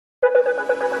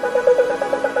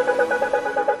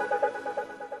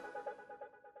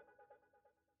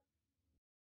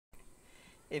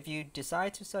If you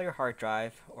decide to sell your hard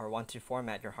drive or want to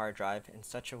format your hard drive in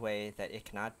such a way that it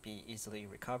cannot be easily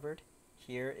recovered,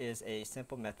 here is a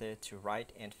simple method to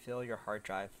write and fill your hard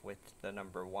drive with the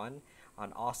number 1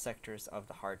 on all sectors of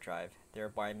the hard drive,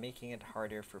 thereby making it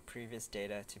harder for previous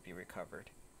data to be recovered.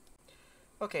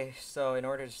 Okay, so in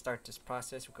order to start this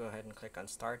process, we'll go ahead and click on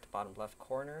Start, bottom left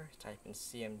corner, type in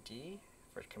CMD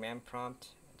for command prompt.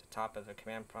 Top of the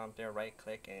command prompt there, right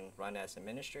click and run as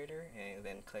administrator, and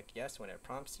then click yes when it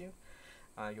prompts you.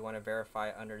 You want to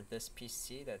verify under this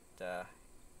PC that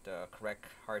the correct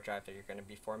hard drive that you're going to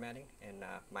be formatting. In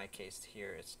my case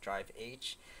here it's drive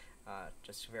H.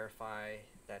 Just verify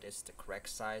that it's the correct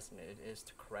size and it is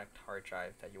the correct hard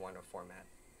drive that you want to format.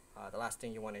 The last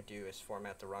thing you want to do is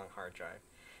format the wrong hard drive.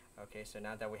 Okay, so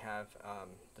now that we have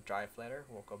the drive letter,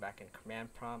 we'll go back in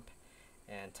command prompt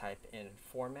and type in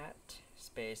format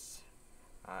space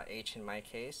H in my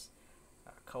case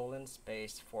colon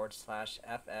space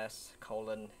 /fs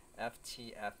colon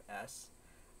ftfs,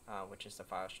 which is the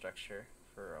file structure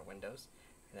for Windows,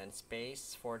 and then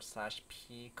space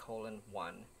 /p colon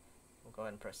 1. We'll go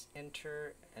ahead and press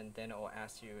enter, and then it will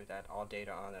ask you that all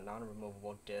data on a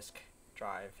non-removable disk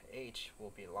drive H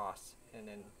will be lost. And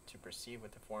then to proceed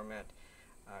with the format,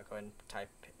 go ahead and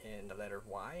type in the letter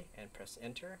Y and press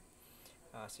enter.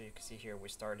 So you can see here we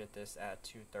started this at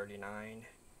 2:39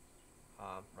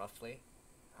 roughly.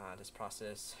 This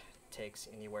process takes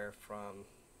anywhere from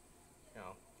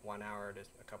 1 hour to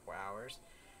a couple hours,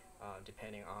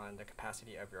 depending on the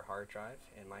capacity of your hard drive.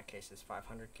 In my case, it's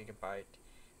 500 gigabyte.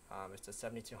 It's a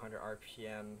 7200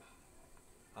 RPM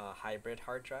hybrid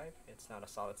hard drive. It's not a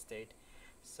solid state.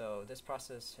 So this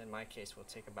process, in my case, will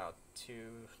take about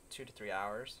two to 3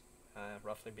 hours,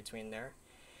 roughly between there.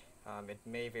 It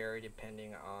may vary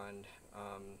depending on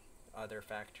other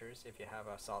factors. If you have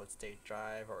a solid state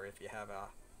drive or if you have a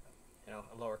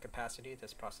lower capacity,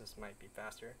 this process might be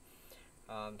faster.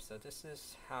 So this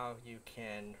is how you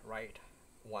can write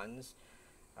ones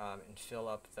and fill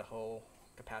up the whole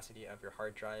capacity of your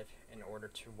hard drive in order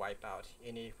to wipe out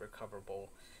any recoverable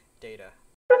data.